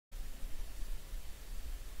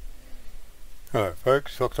Hello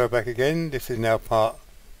folks, Octo back again. This is now part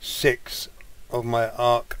 6 of my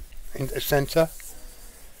arc center,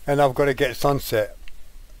 and I've got to get Sunset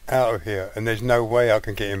out of here, and there's no way I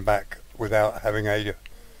can get him back without having a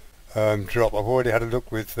drop. I've already had a look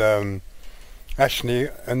with Ashley,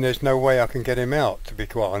 and there's no way I can get him out, to be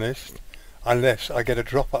quite honest, unless I get a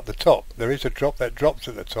drop at the top. There is a drop that drops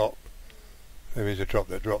at the top. There is a drop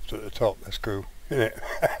that drops at the top. That's cool, isn't it?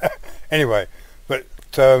 Anyway, but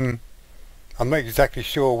I'm not exactly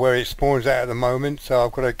sure where it spawns at the moment, so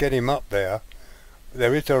I've got to get him up there.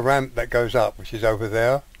 There is a ramp that goes up, which is over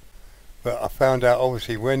there, but I found out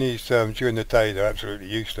obviously when he's during the day they're absolutely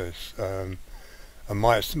useless, and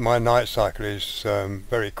my night cycle is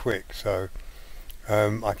very quick, so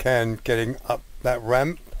I can get him up that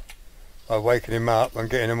ramp by waking him up and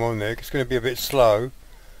getting him on there. It's going to be a bit slow,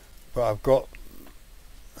 but I've got,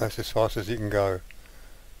 that's as fast as he can go,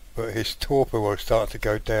 but his torpor will start to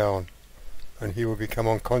go down, and he will become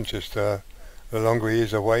unconscious the longer he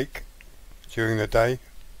is awake during the day.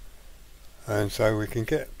 And so we can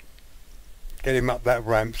get him up that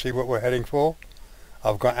ramp, see what we're heading for.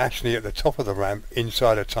 I've got Ashley at the top of the ramp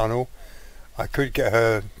inside a tunnel. I could get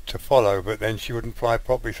her to follow, but then she wouldn't fly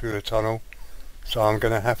properly through the tunnel, so I'm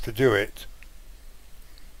going to have to do it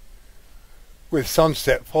with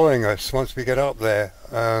Sunset following us once we get up there.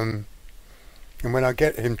 And when I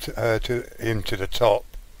get him to the top,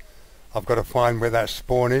 I've got to find where that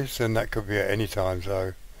spawn is, and that could be at any time,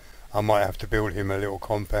 so I might have to build him a little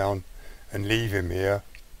compound and leave him here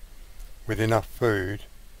with enough food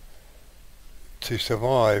to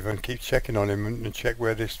survive, and keep checking on him and check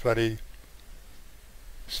where this bloody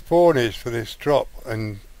spawn is for this drop,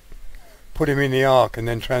 and put him in the arc and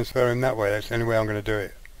then transfer him that way. That's the only way I'm going to do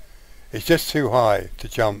it. It's just too high to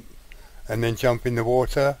jump and then jump in the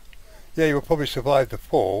water. Yeah, he will probably survive the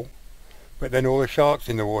fall, but then all the sharks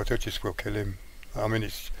in the water just will kill him. I mean,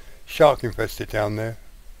 it's shark infested down there.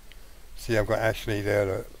 See, I've got Ashley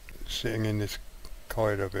there sitting in this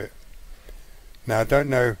corridor bit. Now I don't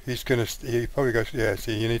know, he probably goes, yeah,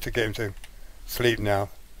 see, you need to get him to sleep now.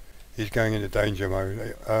 He's going into danger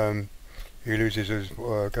mode. He loses his,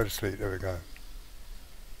 go to sleep, there we go.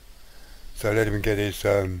 So let him get his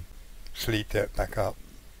sleep debt back up.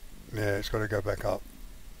 Yeah, it's got to go back up.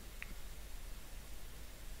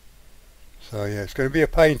 So yeah, it's going to be a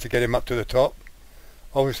pain to get him up to the top.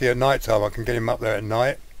 Obviously at night time I can get him up there at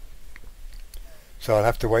night, so I'll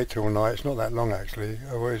have to wait till night. It's not that long actually.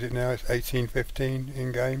 What is it now? It's 18:15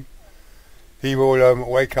 in game. He will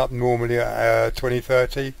wake up normally at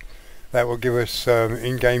 20:30. That will give us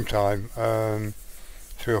in game time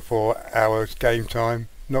 3 or 4 hours game time.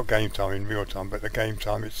 Not game time in real time, but the game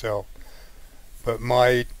time itself. But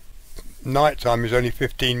my night time is only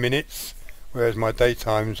 15 minutes, whereas my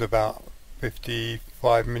daytime is about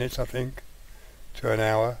 55 minutes, I think, to an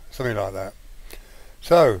hour, something like that.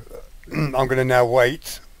 So I'm going to now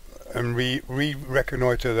wait and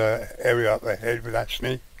reconnoitre the area up ahead with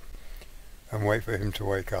Ashley and wait for him to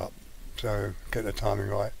wake up, so get the timing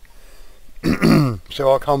right. So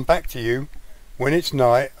I'll come back to you when it's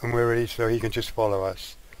night and we're ready, so he can just follow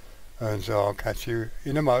us, and so I'll catch you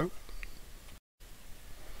in a mo.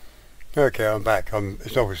 Okay, I'm back.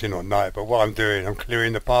 It's obviously not night, but what I'm doing, I'm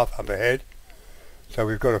clearing the path up ahead. So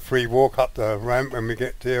we've got a free walk up the ramp when we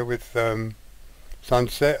get there with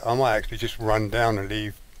Sunset. I might actually just run down and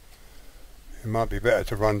leave. It might be better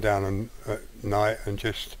to run down at night and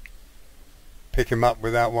just pick him up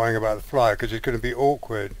without worrying about the flyer, because it's going to be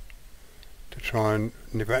awkward to try and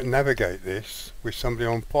navigate this with somebody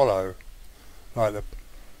on follow, like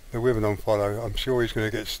the women on follow. I'm sure he's going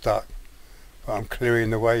to get stuck, but I'm clearing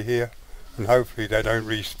the way here, and hopefully they don't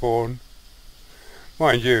respawn.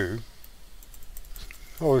 Mind you,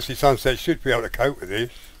 obviously Sunset should be able to cope with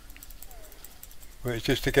this, but it's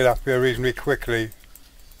just to get up here reasonably quickly.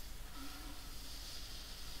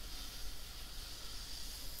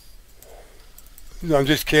 I'm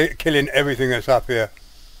just killing everything that's up here.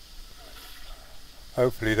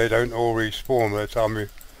 Hopefully they don't all respawn by the time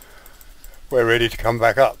we're ready to come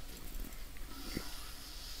back up.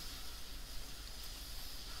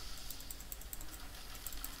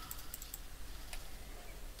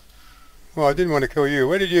 Well, I didn't want to kill you.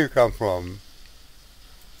 Where did you come from?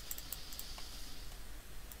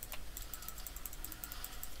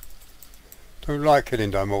 Don't like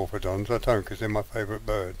killing dimorphodons. I don't, because they're my favourite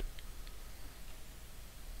bird.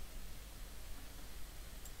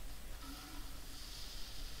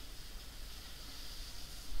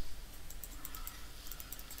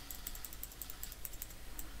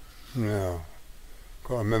 Now,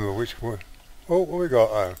 got to remember which one. Oh, what we got?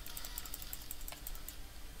 Oh.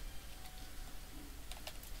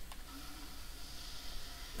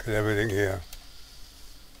 Look at everything here.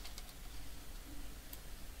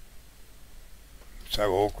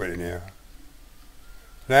 So awkward in here.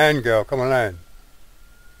 Land, girl, come on, land.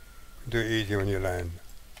 Do it easy when you land.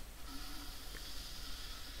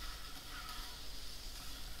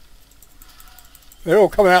 They're all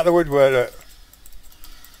coming out the woodwork, look.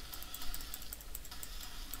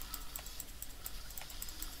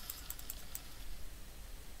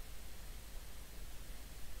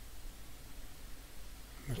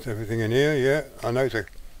 That's everything in here, yeah. I know it's a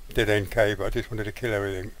dead end cave, but I just wanted to kill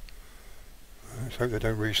everything. Let's hope they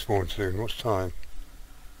don't respawn soon. What's time?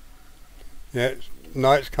 Yeah,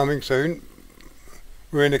 night's coming soon.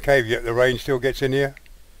 We're in the cave yet, the rain still gets in here.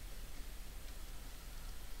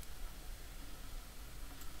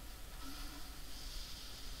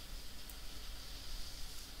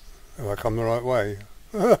 Have I come the right way?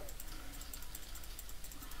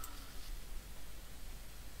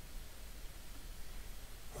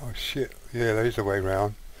 Oh shit, yeah, there is a way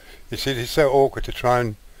round. You see, it's so awkward to try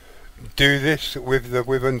and do this with the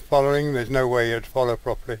ribbon following. There's no way you'd follow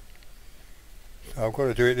properly. So I've got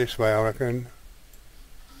to do it this way, I reckon.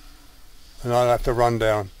 And I'll have to run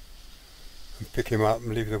down and pick him up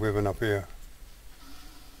and leave the ribbon up here.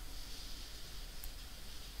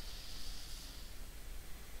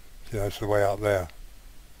 See, that's the way up there.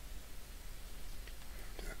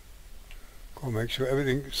 Got to make sure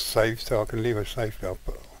everything's safe so I can leave her safely up.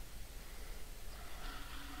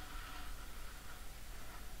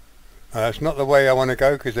 That's not the way I want to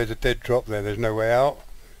go because there's a dead drop there. There's no way out.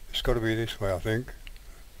 It's got to be this way, I think.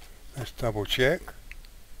 Let's double check.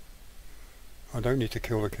 I don't need to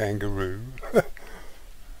kill the kangaroo.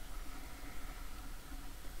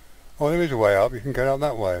 Oh, there is a way up. You can get up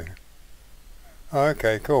that way. Oh,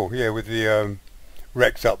 okay, cool. Yeah, with the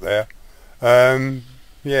wrecks up there.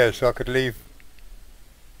 Yeah, so I could leave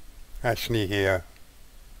Ashley here.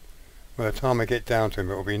 By the time I get down to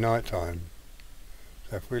him, it will be night time.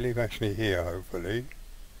 So if we leave Ashley here, hopefully.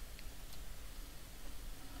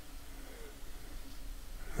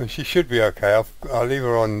 And she should be okay. I'll leave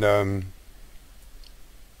her on,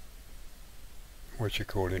 what you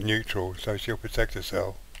call it, neutral, so she'll protect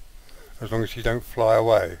herself. As long as she don't fly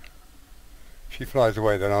away. If she flies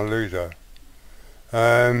away, then I'll lose her.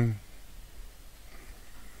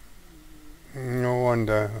 No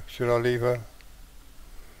wonder. Should I leave her?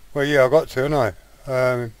 Well, yeah, I've got to, haven't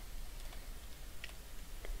I?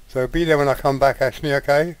 So be there when I come back, Ashley,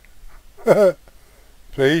 okay?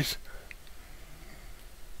 Please.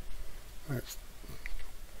 Let's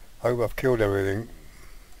hope I've killed everything.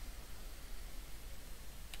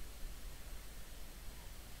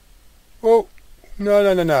 Oh,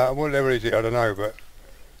 no. Whatever is it, I don't know, but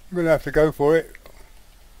I'm going to have to go for it.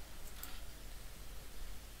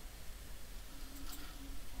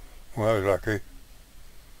 Well, that was lucky.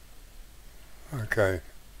 Okay.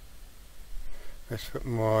 Let's put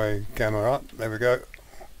my gamma up. There we go.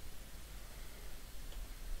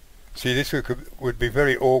 See, this would be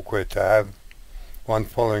very awkward to have one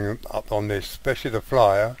following up on this, especially the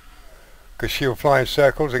flyer, because she'll fly in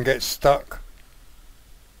circles and get stuck.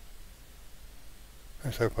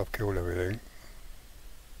 Let's hope I've killed everything.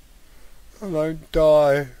 Oh, don't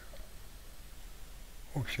die.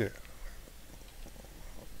 Oh shit.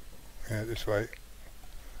 Yeah, this way.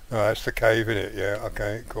 No, that's the cave, isn't it? Yeah,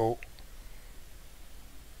 okay, cool.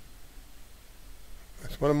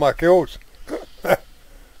 That's one of my kills.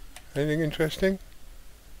 Anything interesting?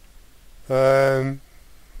 I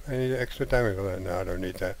need extra damage on that. No, I don't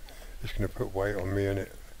need that. It's going to put weight on me, innit?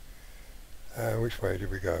 Which way did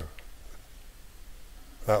we go?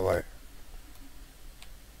 That way.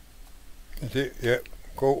 Is it? Yep,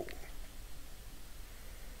 cool.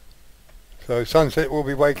 So sunset will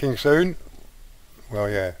be waking soon. Well,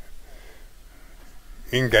 yeah.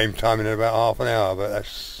 In-game time in about half an hour, but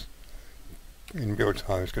that's... in build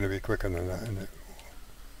time it's going to be quicker than that, isn't it?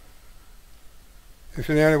 This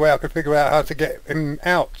is the only way I could figure out how to get him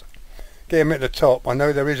out. Get him at the top. I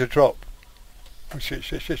know there is a drop. Oh shit.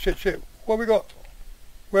 What have we got?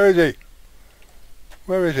 Where is he?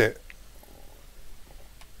 Where is it?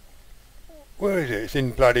 Where is it? It's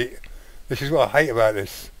in bloody... This is what I hate about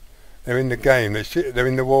this. They're in the game. They're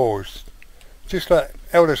in the walls. Just like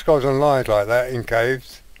Elder Scrolls Online like that in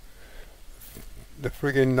caves. The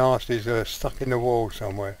friggin' nasties are stuck in the wall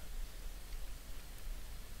somewhere.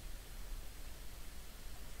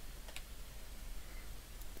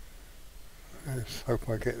 Let's hope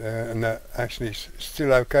I get there and that Ashley's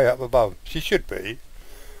still okay up above. She should be.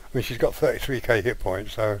 I mean, she's got 33k hit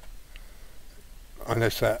points, so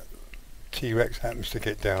unless that T-Rex happens to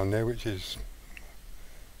get down there, which is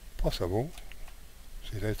possible.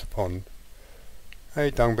 See, there's the pond. Hey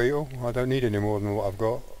dung beetle, I don't need any more than what I've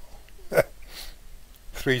got.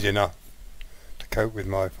 3's enough to cope with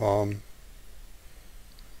my farm.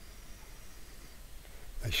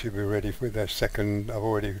 They should be ready for their second. I've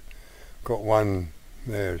already got one.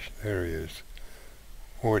 There he is.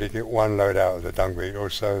 Already get one load out of the dung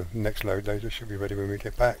beetle, so next load they should be ready when we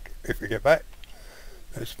get back. If we get back.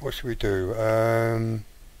 What should we do?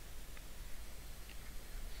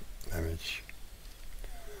 Damage.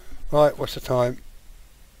 Right, what's the time?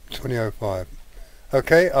 20:05.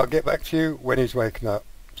 Okay, I'll get back to you when he's waking up.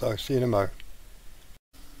 So see you in a mo.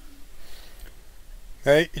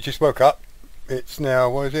 Hey, he just woke up. It's now,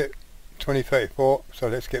 what is it? 20:34. So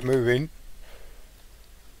let's get moving.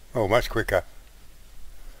 Oh, much quicker.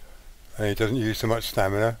 And he doesn't use so much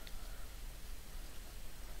stamina.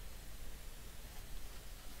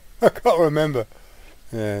 I can't remember.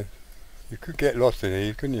 Yeah, you could get lost in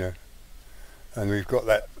here, couldn't you? And we've got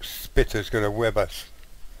that spitter's going to web us.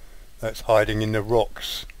 That's hiding in the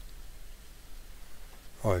rocks.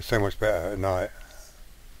 Oh, it's so much better at night.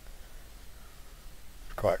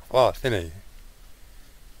 It's quite fast, isn't he?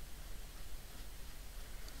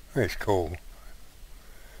 It's cool.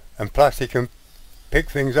 And plus he can pick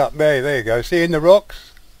things up. There you go. See in the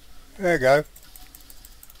rocks? There you go.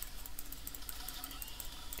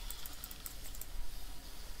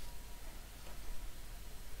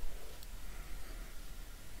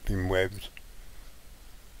 Been webbed.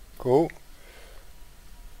 Cool.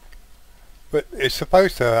 But it's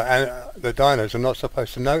supposed to, and the dinos are not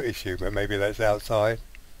supposed to notice you, but maybe that's outside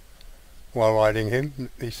while riding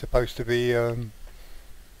him. He's supposed to be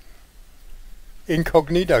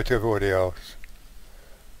incognito to everybody else.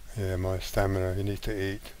 Yeah, my stamina, he needs to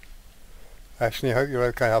eat. Ashley, I hope you're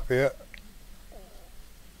okay up here.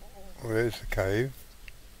 Well, there's the cave.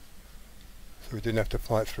 So we didn't have to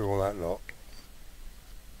fight through all that lot.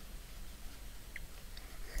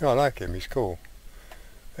 Oh, I like him, he's cool.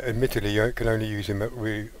 Admittedly, you can only use him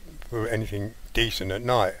for anything decent at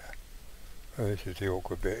night. Oh, this is the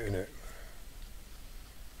awkward bit, isn't it?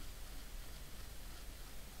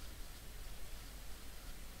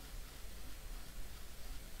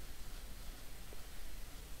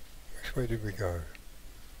 Which way did we go?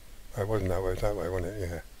 Oh, it wasn't that way, it was that way, wasn't it?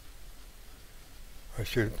 Yeah. I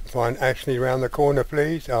should find Ashley round the corner,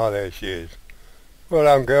 please. Ah, oh, there she is. Well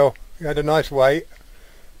done, girl. You had a nice wait.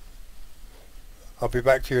 I'll be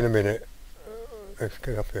back to you in a minute. Let's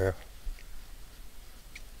get up here.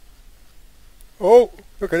 Oh,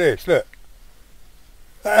 look at this, look.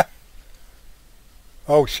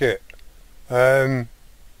 Oh shit.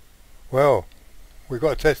 Well, we've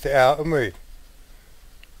got to test it out, haven't we?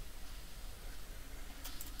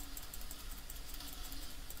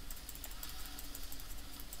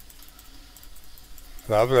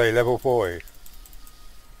 Lovely, level 40.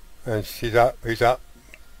 And she's up, he's up.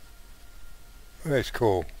 That's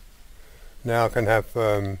cool. Now I can have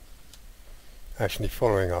Ashley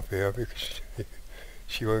following up here because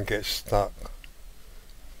she won't get stuck.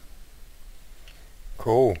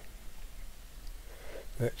 Cool.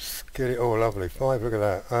 Let's get it all lovely. 5, look at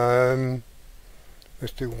that.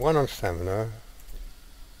 Let's do 1 on stamina.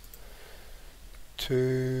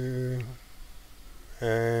 2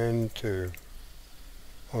 and 2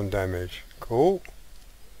 on damage. Cool.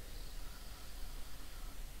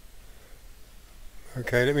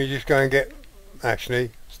 Okay, let me just go and get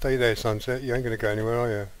Ashley. Stay there, Sunset. You ain't going to go anywhere, are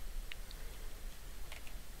you?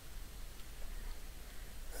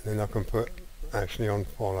 And then I can put Ashley on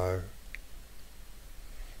follow.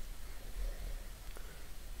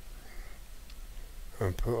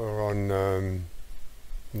 And put her on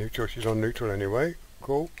neutral. She's on neutral anyway.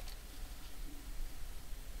 Cool.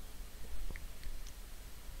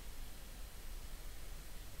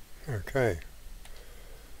 Okay.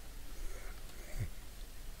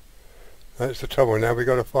 That's the trouble. Now we've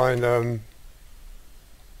got to find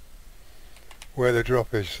where the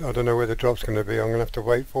drop is. I don't know where the drop's going to be. I'm going to have to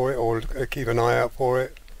wait for it or keep an eye out for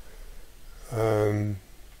it. I'll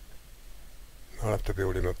have to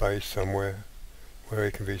build him a base somewhere where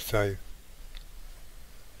he can be safe.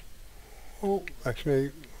 Oh,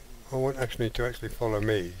 actually, I want Ashley to actually follow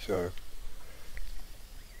me, so...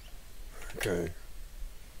 Okay.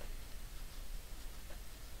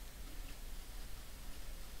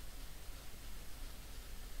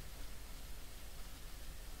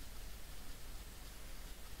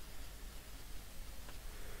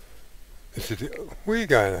 This is it. Where are you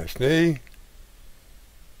going, Ashley?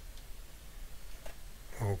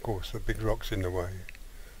 Oh, of course, the big rock's in the way.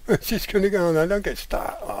 She's going to go on there. Don't get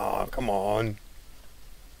stuck. Oh, come on.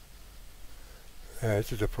 Yeah,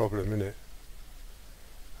 this is a problem, isn't it?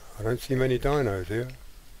 I don't see many dinos here.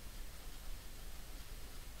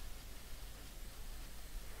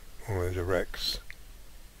 there's a Rex.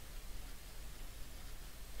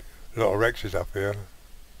 A lot of Rexes up here.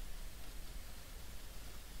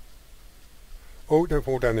 Oh, don't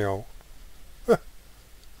fall down the hole.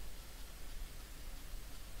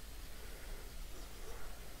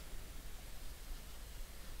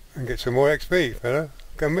 And get some more XP, fella.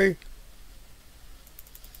 Can we?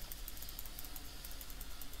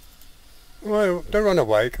 Well, don't run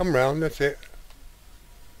away. Come round. That's it.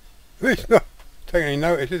 He's not taking any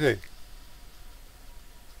notice, is he?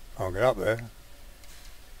 I'll get up there.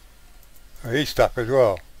 Oh, he's stuck as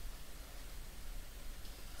well.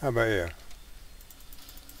 How about here?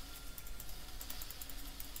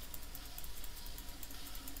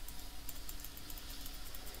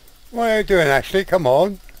 What are you doing, Ashley? Come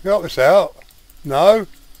on. Help us out. No?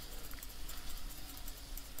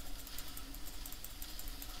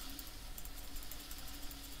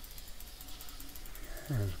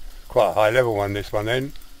 Quite a high level one, this one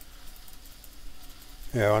then.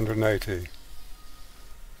 Yeah, 180.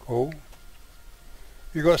 Cool.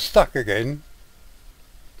 You got stuck again.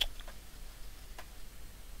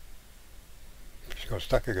 She got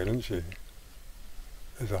stuck again, didn't she?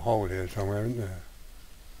 There's a hole here somewhere, isn't there?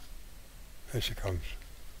 There she comes.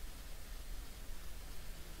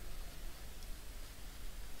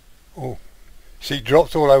 Oh, see,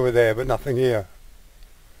 drops all over there, but nothing here.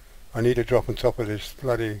 I need a drop on top of this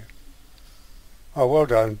bloody... Oh, well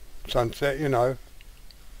done, sunset, you know.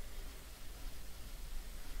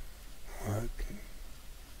 Right.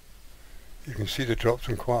 You can see the drops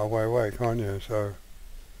from quite a way away, can't you? So,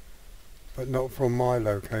 but not from my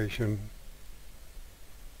location,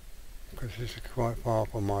 because this is quite far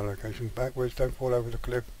from my location. Backwards, don't fall over the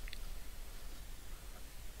cliff.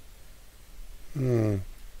 I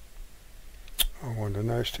wonder,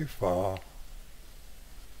 no, it's too far.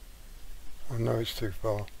 I know it's too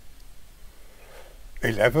far.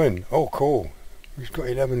 11. Oh, cool. We've got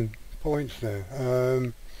 11 points there.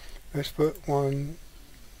 Let's put 1,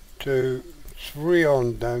 2, 3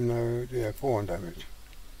 on damage. No, yeah, 4 on damage.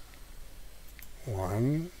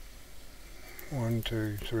 1,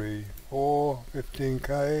 2, 3, 4.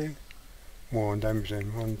 15k. More on damage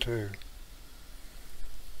then. 1, 2.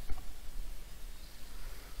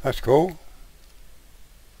 That's cool.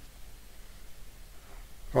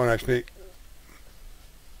 Go on, Ashley.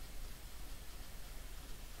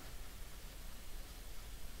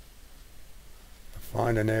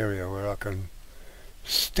 Find an area where I can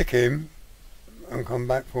stick him and come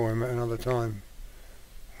back for him at another time.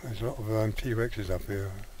 There's a lot of T-Rexes up here.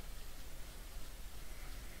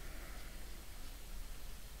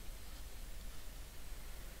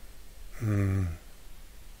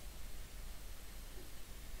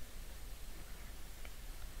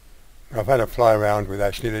 I've had a fly around with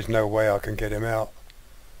Ashley. There's no way I can get him out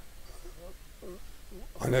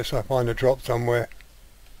unless I find a drop somewhere.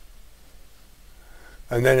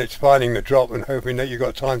 And then it's finding the drop and hoping that you've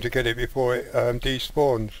got time to get it before it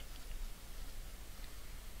despawns.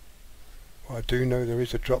 Well, I do know there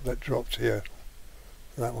is a drop that drops here.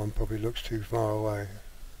 That one probably looks too far away.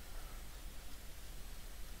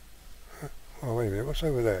 Oh, wait a minute, what's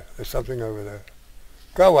over there? There's something over there.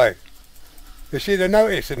 Go away! You see, they're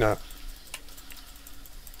noticing us.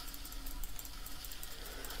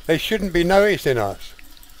 They shouldn't be noticing us.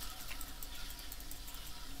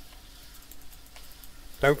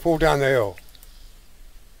 Don't fall down the hill.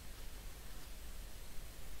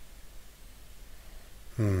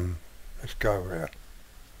 Let's go here.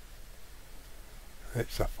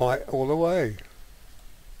 It's a fight all the way.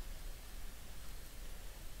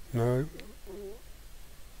 No.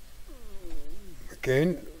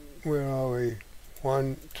 Again, where are we?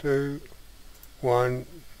 1, 2, 1,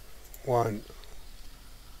 1.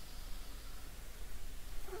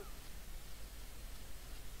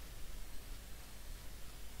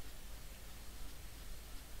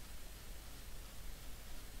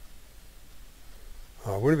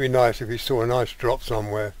 Oh, wouldn't it be nice if he saw a nice drop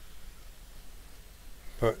somewhere?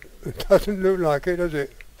 But it doesn't look like it, does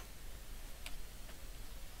it?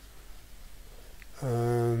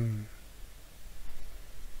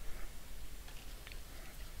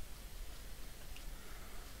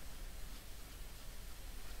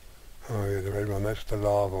 Oh yeah, the red one, that's the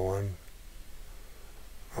lava one.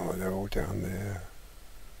 Oh, they're all down there.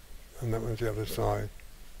 And that one's the other side.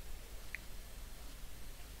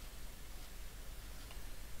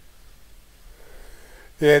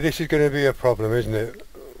 Yeah, this is going to be a problem, isn't it?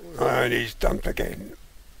 And he's dumped again.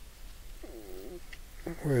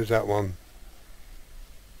 Where's that one?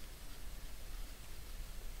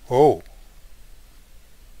 Oh!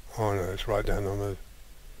 Oh no, it's right down on the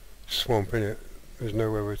swamp, innit? There's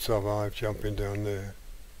nowhere we'd survive jumping down there.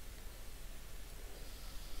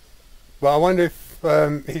 But I wonder if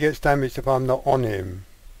he gets damaged if I'm not on him.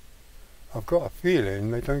 I've got a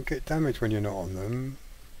feeling they don't get damaged when you're not on them.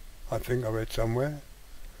 I think I read somewhere.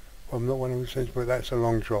 Well, I'm not 100%, but that's a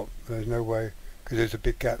long drop. There's no way, because there's a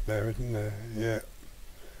big gap there, isn't there? Yeah.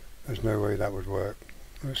 There's no way that would work.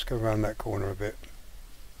 Let's go around that corner a bit.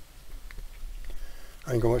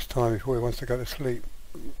 I ain't got much time before he wants to go to sleep.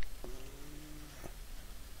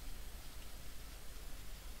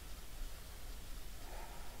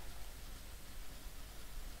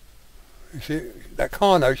 You see, that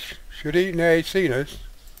Carno should eat now he's seen us.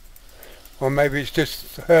 Or maybe it's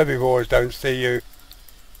just herbivores don't see you.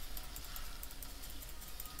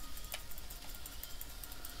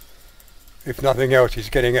 If nothing else, he's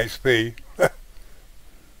getting XP.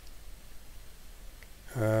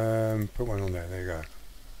 Put one on there you go.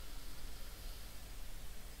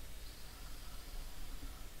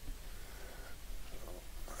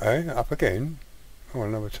 Hey, up again. Oh,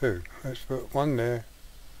 number 2. Let's put one there.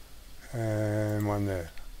 And one there.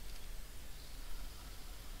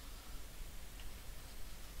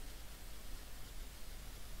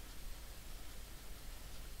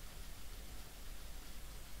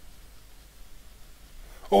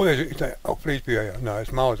 Oh, oh, please be here. No,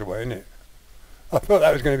 it's miles away, isn't it? I thought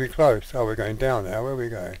that was going to be close. Oh, we're going down now. Where are we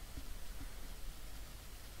going?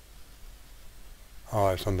 Oh,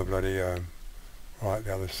 it's on the bloody, right,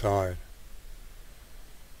 the other side.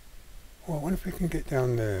 Well, I wonder if we can get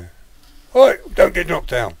down there. Oh, don't get knocked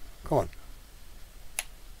down. Come on.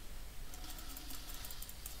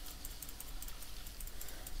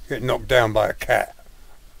 Get knocked down by a cat.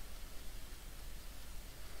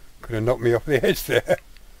 Could have knocked me off the edge there.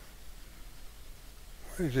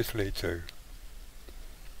 Where does this lead to?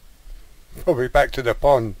 Probably back to the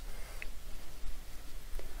pond.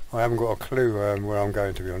 I haven't got a clue where I'm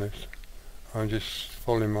going, to be honest. I'm just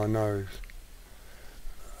following my nose.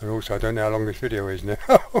 And also I don't know how long this video is now.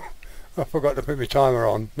 I forgot to put my timer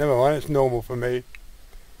on. Never mind, it's normal for me.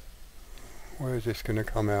 Where is this going to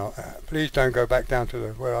come out at? Please don't go back down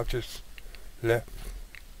to where I've just left.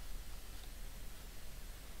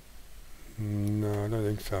 No, I don't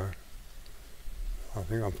think so. I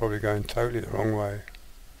think I'm probably going totally the wrong way.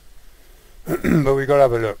 But we've got to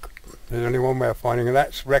have a look. There's only one way of finding it.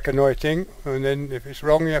 That's reconnoitring, and then if it's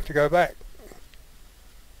wrong you have to go back.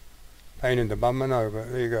 Pain in the bum, I know,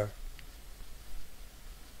 but there you go.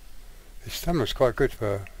 This stamina's quite good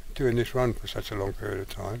for doing this run for such a long period of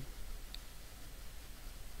time.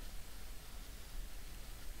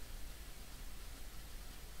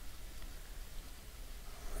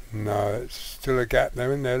 No, it's still a gap there,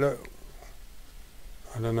 isn't there? Look.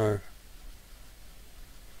 I don't know.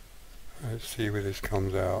 Let's see where this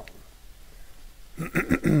comes out.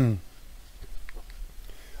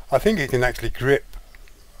 I think he can actually grip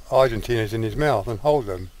Argentinas in his mouth and hold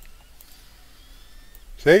them.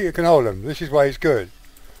 See, you can hold them. This is why he's good.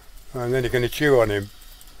 And then you're going to chew on him.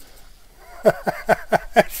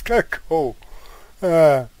 That's so cool.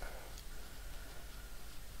 Am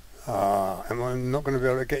I not going to be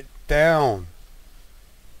able to get down?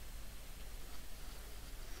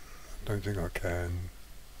 I don't think I can.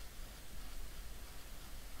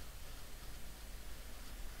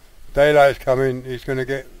 Daylight's coming, he's going to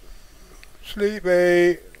get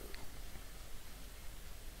sleepy.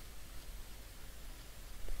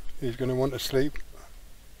 He's going to want to sleep.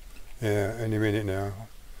 Yeah, any minute now.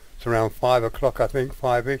 It's around 5 o'clock, I think,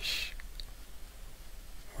 5-ish,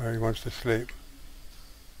 where he wants to sleep.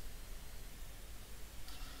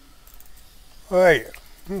 Hey!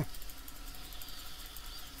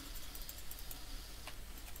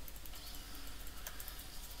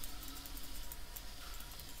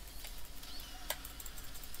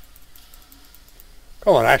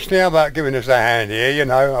 Come on, Ashley, how about giving us a hand here, you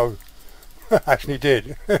know? Oh, Ashley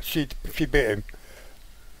did. she bit him.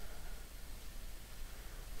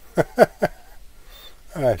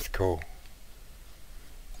 That's cool.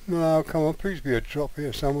 No, come on, please be a drop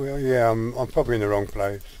here somewhere. Yeah, I'm probably in the wrong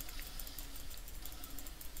place.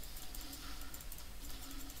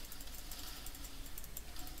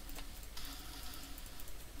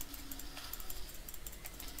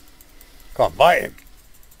 Can't bite him.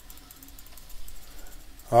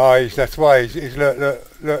 Oh, that's why he's look,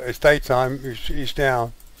 it's daytime, he's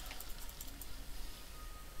down.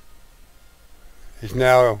 He's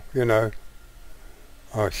now, you know,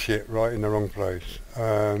 oh shit, right in the wrong place.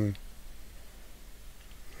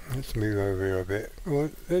 Let's move over here a bit. Well,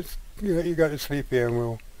 let's, you go to sleep here and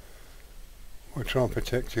we'll try and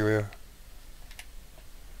protect you here.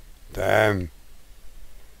 Damn.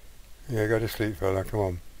 Yeah, go to sleep, fella, come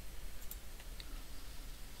on.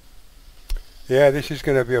 Yeah, this is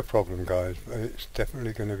going to be a problem, guys. It's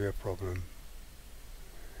definitely going to be a problem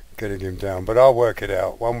getting him down, but I'll work it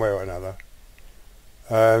out one way or another.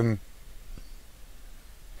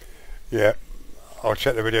 Yeah, I'll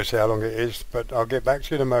check the video, see how long it is, but I'll get back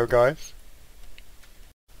to you in a mo, guys.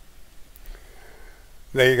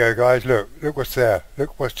 There you go, guys. Look what's there.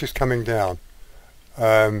 Look what's just coming down.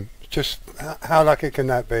 Just how lucky can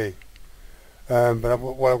that be? But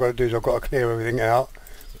what I've got to do is I've got to clear everything out,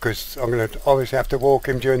 because I'm going to obviously have to walk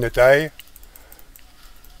him during the day.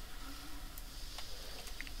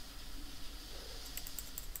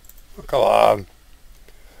 Oh, come on.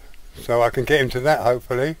 So I can get him to that,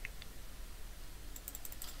 hopefully.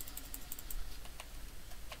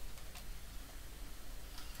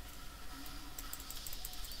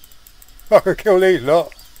 I can kill these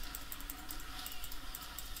lot.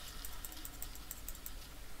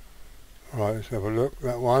 Right, let's have a look.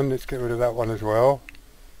 That one, let's get rid of that one as well.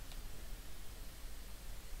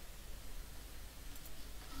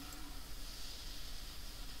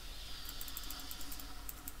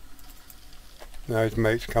 Now his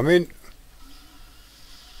mates come in.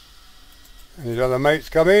 And his other mates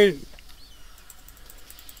come in.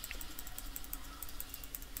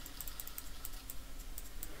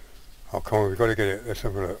 Oh, come on, we've got to get it. Let's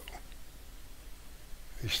have a look.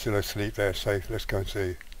 He's still asleep there, safe. Let's go and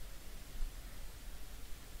see.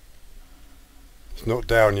 It's not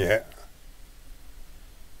down yet.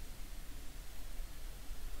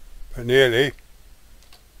 But nearly.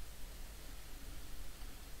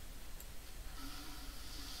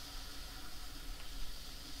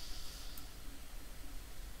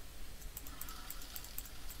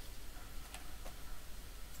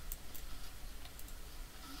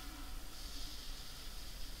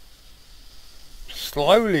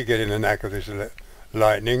 Slowly getting the knack of this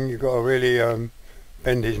lightning. You've got to really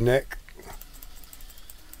bend his neck.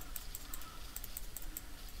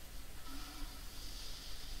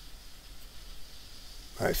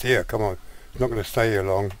 It's here, come on. It's not going to stay here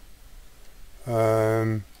long.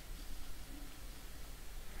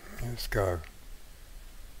 Let's go.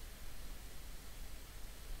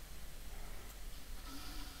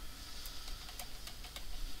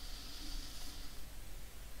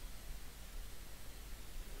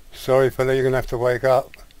 Sorry fella, you're going to have to wake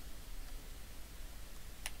up.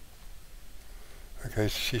 Okay,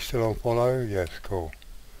 is she still on follow? Yes, cool.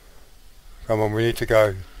 Come on, we need to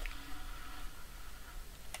go.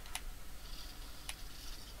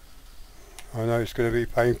 I know it's going to be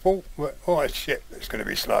painful, but oh shit, it's going to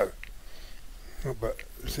be slow. But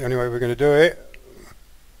it's the only way we're going to do it.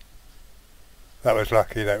 That was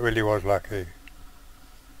lucky, that really was lucky.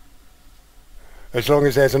 As long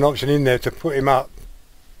as there's an option in there to put him up,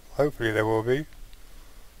 hopefully there will be.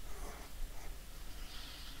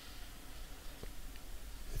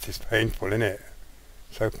 It's just painful, isn't it?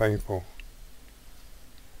 So painful.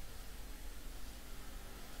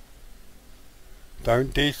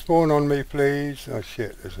 Don't despawn on me, please. Oh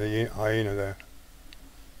shit, there's a hyena there.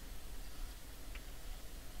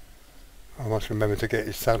 I must remember to get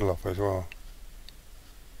his saddle off as well.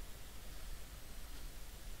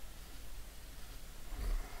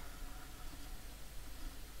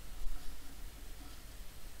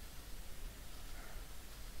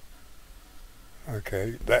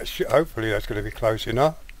 Okay, hopefully that's going to be close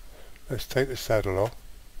enough. Let's take the saddle off.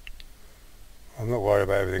 I'm not worried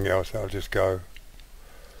about everything else, that'll just go.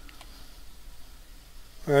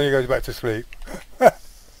 And he goes back to sleep.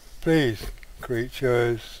 Please,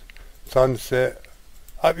 creatures, sunset,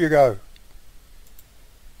 up you go.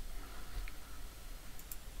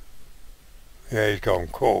 Yeah, he's gone.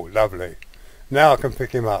 Cool, lovely. Now I can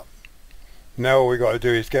pick him up. Now all we got to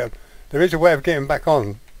do is get him. There is a way of getting back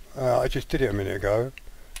on. I just did it a minute ago.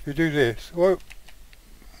 You do this. Whoa.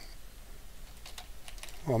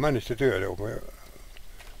 Well, I managed to do it a little bit.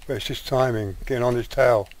 But it's just timing, getting on his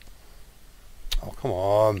tail. Oh, come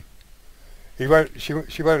on. She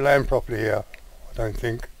won't land properly here, I don't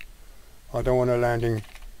think. I don't want her landing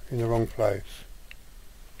in the wrong place.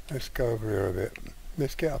 Let's go over here a bit.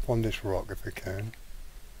 Let's get up on this rock if we can.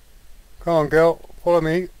 Come on, girl. Follow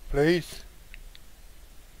me, please.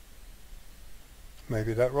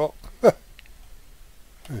 Maybe that rock. There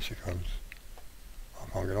she comes. I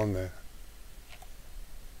can't get on there.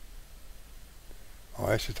 Oh,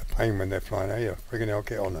 that's just a pain when they're flying. Hey, you friggin' hell,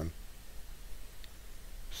 get on them.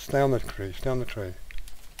 Stay on the tree, stay on the tree.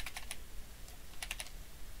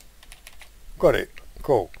 Got it.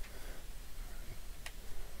 Cool.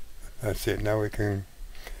 That's it. Now we can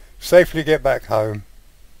safely get back home.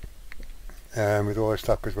 With all the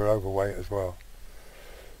stuff, because we're overweight as well.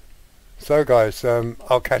 So guys,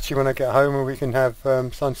 I'll catch you when I get home and we can have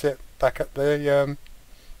sunset back at the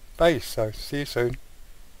base. So see you soon.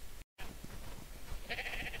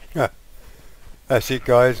 Yeah, that's it,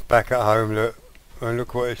 guys. Back at home. Look, and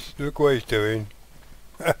look what he's doing.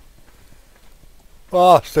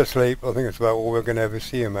 Fast asleep. I think it's about all we're going to ever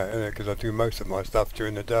see him at, isn't it? Because I do most of my stuff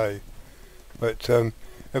during the day. But it'll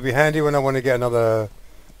be handy when I want to get another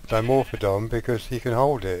dimorphodon, because he can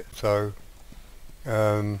hold it. So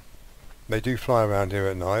they do fly around here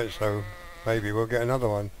at night, so maybe we'll get another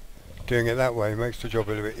one. Doing it that way makes the job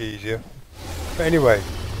a little bit easier. But anyway,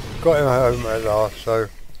 got him home at last, so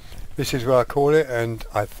this is what I call it, and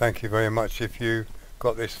I thank you very much if you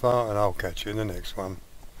got this far, and I'll catch you in the next one.